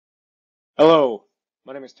Hello,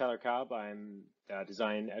 my name is Tyler Cobb. I'm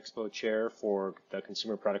Design Expo Chair for the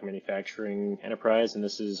Consumer Product Manufacturing Enterprise, and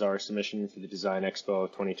this is our submission for the Design Expo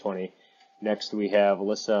 2020. Next, we have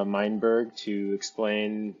Allysa Meinburg to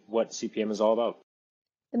explain what CPM is all about.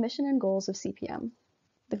 The mission and goals of CPM.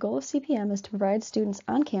 The goal of CPM is to provide students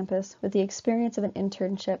on campus with the experience of an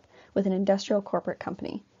internship with an industrial corporate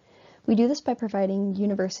company. We do this by providing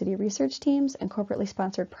university research teams and corporately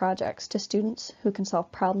sponsored projects to students who can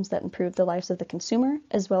solve problems that improve the lives of the consumer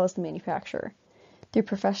as well as the manufacturer. Through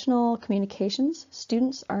professional communications,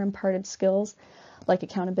 students are imparted skills like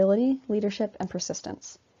accountability, leadership, and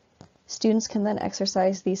persistence. Students can then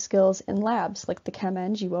exercise these skills in labs like the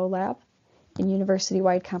ChemEng UO lab, in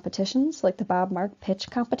university-wide competitions like the Bob Mark Pitch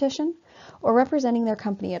Competition, or representing their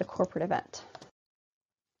company at a corporate event.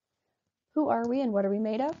 Who are we and what are we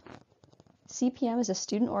made of? CPM is a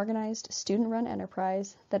student-organized, student-run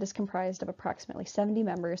enterprise that is comprised of approximately 70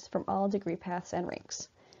 members from all degree paths and ranks.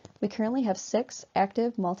 We currently have 6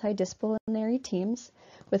 active multidisciplinary teams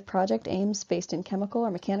with project aims based in chemical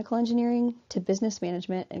or mechanical engineering to business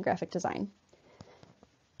management and graphic design.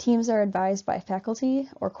 Teams are advised by faculty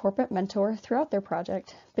or corporate mentor throughout their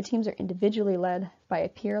project, but teams are individually led by a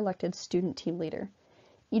peer-elected student team leader.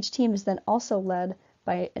 Each team is then also led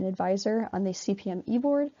by an advisor on the CPM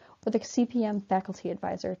e-board or the CPM faculty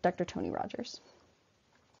advisor, Dr. Tony Rogers.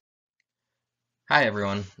 Hi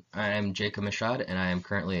everyone, I'm Jacob Mishad and I am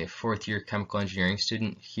currently a 4th year chemical engineering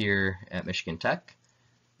student here at Michigan Tech,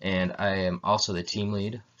 and I am also the team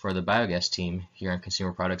lead for the Biogas team here on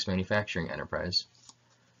Consumer Products Manufacturing Enterprise.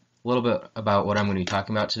 A little bit about what I'm going to be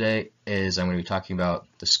talking about today is I'm going to be talking about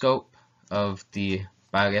the scope of the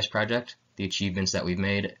Biogas project, the achievements that we've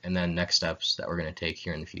made, and then next steps that we're going to take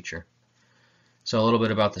here in the future. So a little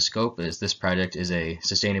bit about the scope is this project is a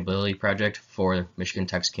sustainability project for Michigan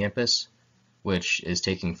Tech's campus, which is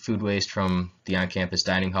taking food waste from the on-campus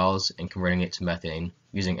dining halls and converting it to methane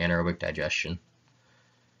using anaerobic digestion.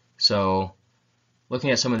 So looking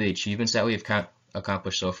at some of the achievements that we've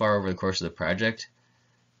accomplished so far over the course of the project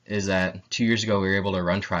is that 2 years ago we were able to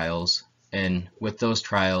run trials, and with those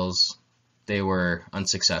trials they were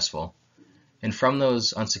unsuccessful. And from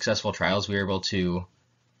those unsuccessful trials we were able to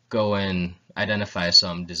go and identify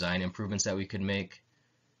some design improvements that we could make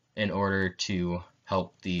in order to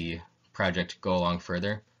help the project go along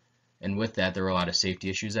further. And with that there were a lot of safety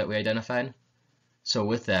issues that we identified. So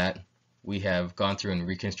with that we have gone through and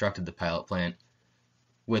reconstructed the pilot plant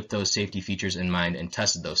with those safety features in mind and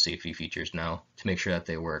tested those safety features now to make sure that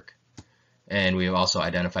they work. And we have also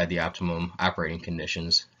identified the optimum operating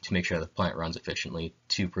conditions to make sure the plant runs efficiently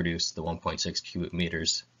to produce the 1.6 cubic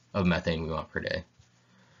meters of methane we want per day.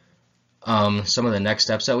 Some of the next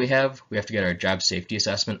steps that we have to get our job safety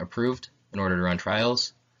assessment approved in order to run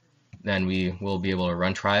trials. Then we will be able to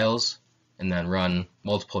run trials and then run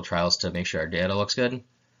multiple trials to make sure our data looks good, and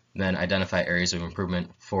then identify areas of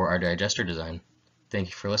improvement for our digester design. Thank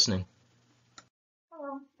you for listening.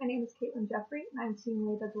 Hello, my name is Caitlin Jeffrey, and I'm team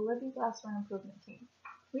lead of the Libbey Glassware Improvement Team.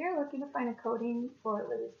 We are looking to find a coating for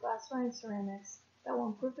Libbey's glassware and ceramics that will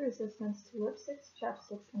improve the resistance to lipsticks,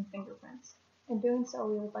 chapsticks, and fingerprints. In doing so,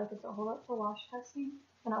 we would like it to hold up for wash testing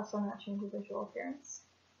and also not change the visual appearance.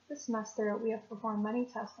 This semester, we have performed many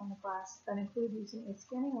tests on the glass that include using a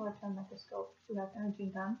scanning electron microscope to have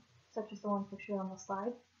imaging done, such as the one pictured on the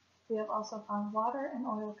slide. We have also found water and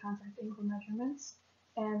oil contact angle measurements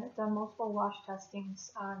and done multiple wash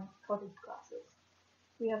testings on coated glasses.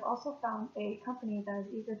 We have also found a company that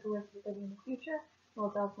is eager to work with Libbey in the future, and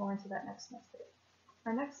we'll delve more into that next semester.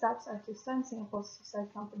 Our next steps are to send samples to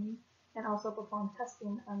said company and also perform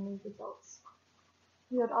testing on these results.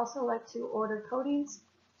 We would also like to order coatings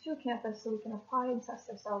to campus so we can apply and test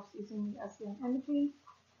ourselves using the SEM imaging,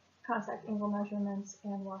 contact angle measurements,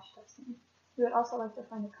 and wash testing. We would also like to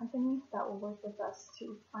find a company that will work with us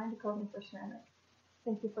to find a coating for ceramic.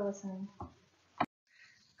 Thank you for listening.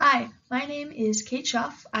 Hi, my name is Kate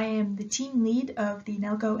Schaff. I am the team lead of the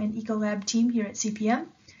Nalco and Ecolab team here at CPM,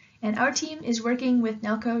 and our team is working with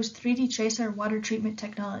Nalco's 3D Tracer water treatment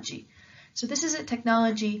technology. So this is a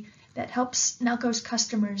technology that helps Nalco's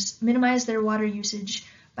customers minimize their water usage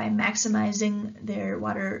by maximizing their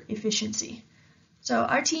water efficiency. So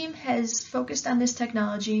our team has focused on this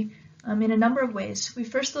technology in a number of ways. We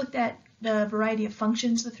first looked at the variety of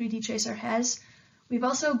functions the 3D Tracer has. We've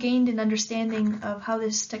also gained an understanding of how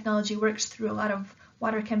this technology works through a lot of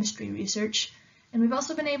water chemistry research. And we've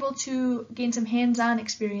also been able to gain some hands-on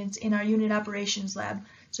experience in our unit operations lab.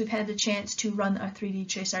 So we've had the chance to run our 3D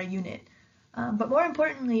Tracer unit. But more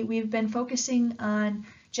importantly, we've been focusing on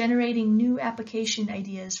generating new application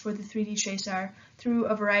ideas for the 3D Tracer through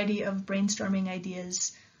a variety of brainstorming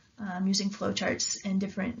ideas using flowcharts and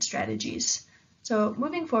different strategies. So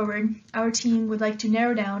moving forward, our team would like to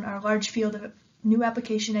narrow down our large field of new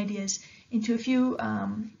application ideas into a few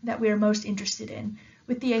that we are most interested in.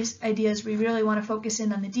 With the ideas, we really want to focus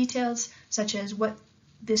in on the details, such as what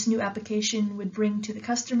this new application would bring to the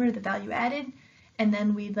customer, the value added, and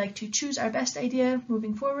then we'd like to choose our best idea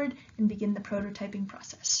moving forward and begin the prototyping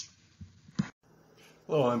process.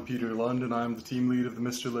 Hello, I'm Peter Lund, and I'm the team lead of the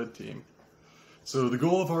Mr. Lid team. So the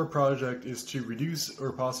goal of our project is to reduce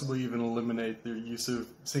or possibly even eliminate the use of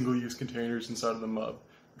single-use containers inside of the MUB.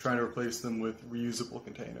 We're trying to replace them with reusable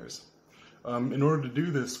containers. In order to do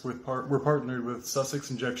this, we're partnered with Sussex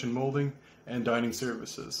Injection Molding and Dining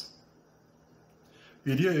Services.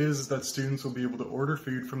 The idea is that students will be able to order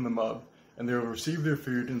food from the MUB, and they will receive their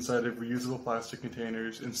food inside of reusable plastic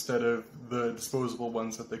containers instead of the disposable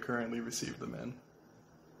ones that they currently receive them in.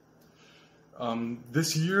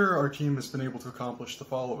 This year, our team has been able to accomplish the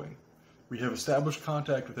following. We have established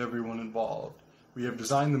contact with everyone involved. We have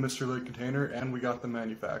designed the Mr. Lid container, and we got them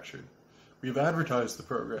manufactured. We have advertised the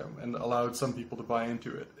program and allowed some people to buy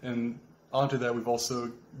into it. And onto that, we've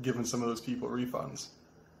also given some of those people refunds.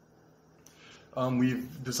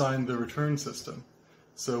 We've designed the return system.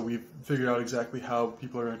 So we've figured out exactly how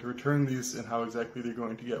people are going to return these and how exactly they're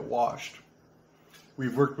going to get washed.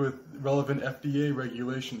 We've worked with relevant FDA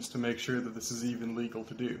regulations to make sure that this is even legal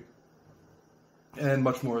to do. And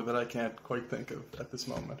much more that I can't quite think of at this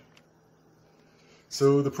moment.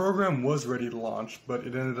 So the program was ready to launch, but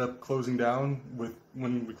it ended up closing down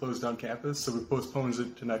when we closed down campus, so we postponed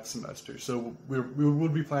it to next semester. So we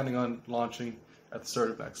would be planning on launching at the start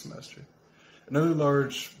of next semester. Another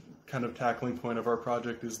large kind of tackling point of our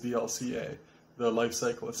project is the LCA, the life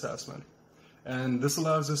cycle assessment. And this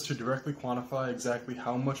allows us to directly quantify exactly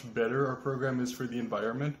how much better our program is for the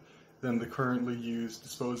environment than the currently used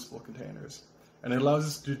disposable containers. And it allows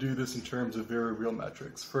us to do this in terms of very real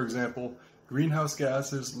metrics. For example, greenhouse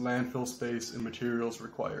gases, landfill space, and materials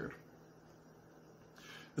required.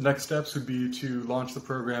 The next steps would be to launch the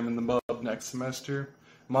program in the MUB next semester,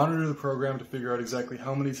 monitor the program to figure out exactly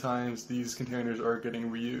how many times these containers are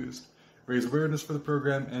getting reused, raise awareness for the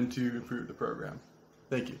program, and to improve the program.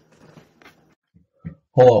 Thank you.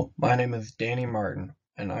 Hello, my name is Danny Martin,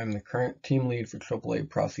 and I'm the current team lead for AAA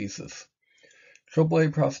Prosthesis.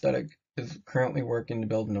 AAA Prosthetic is currently working to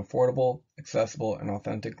build an affordable, accessible, and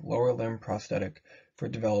authentic lower limb prosthetic for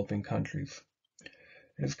developing countries.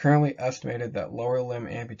 It is currently estimated that lower limb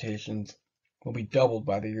amputations will be doubled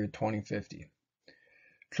by the year 2050.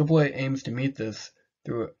 AAA aims to meet this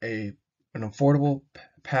through an affordable,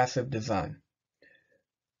 passive design,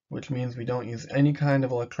 which means we don't use any kind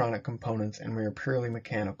of electronic components and we are purely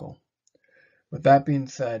mechanical. With that being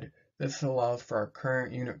said, this allows for our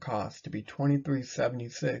current unit cost to be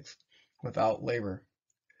 $23.76 without labor.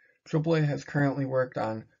 AAA has currently worked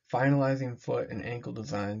on finalizing foot and ankle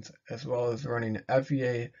designs as well as running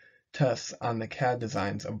FEA tests on the CAD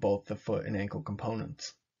designs of both the foot and ankle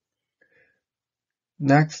components.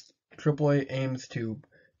 Next, AAA aims to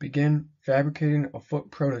begin fabricating a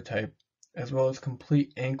foot prototype as well as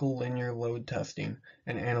complete ankle linear load testing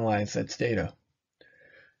and analyze its data.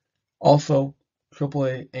 Also,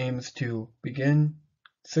 AAA aims to begin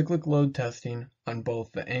cyclic load testing on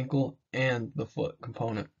both the ankle and the foot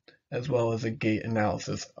component, as well as a gait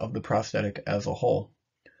analysis of the prosthetic as a whole.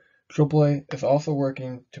 AAA is also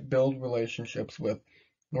working to build relationships with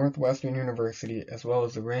Northwestern University as well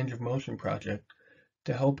as the Range of Motion Project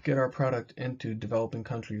to help get our product into developing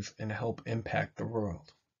countries and help impact the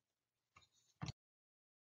world.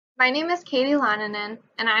 My name is Katie Loninen,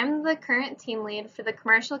 and I'm the current team lead for the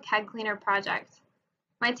Commercial Keg Cleaner project.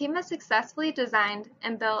 My team has successfully designed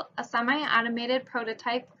and built a semi-automated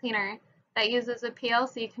prototype cleaner that uses a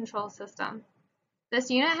PLC control system.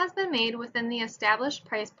 This unit has been made within the established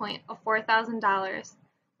price point of $4,000,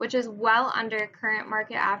 which is well under current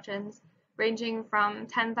market options, ranging from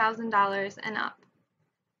 $10,000 and up.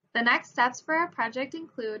 The next steps for our project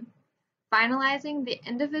include finalizing the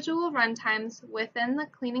individual runtimes within the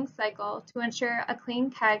cleaning cycle to ensure a clean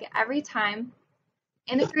keg every time,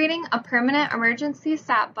 integrating a permanent emergency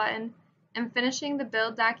stop button, and finishing the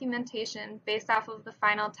build documentation based off of the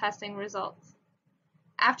final testing results.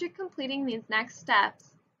 After completing these next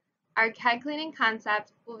steps, our keg cleaning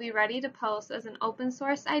concept will be ready to post as an open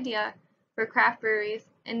source idea for craft breweries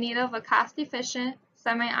in need of a cost-efficient,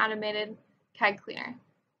 semi-automated keg cleaner.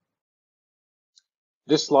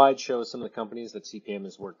 This slide shows some of the companies that CPM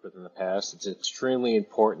has worked with in the past. It's extremely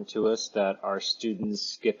important to us that our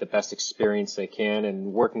students get the best experience they can,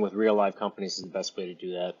 and working with real live companies is the best way to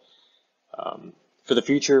do that. For the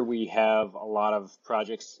future, we have a lot of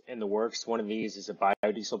projects in the works. One of these is a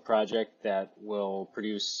biodiesel project that will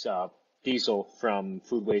produce diesel from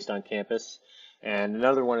food waste on campus. And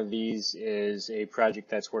another one of these is a project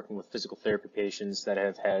that's working with physical therapy patients that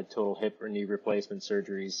have had total hip or knee replacement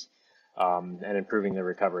surgeries and improving their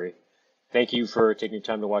recovery. Thank you for taking your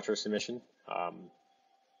time to watch our submission.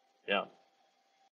 Yeah.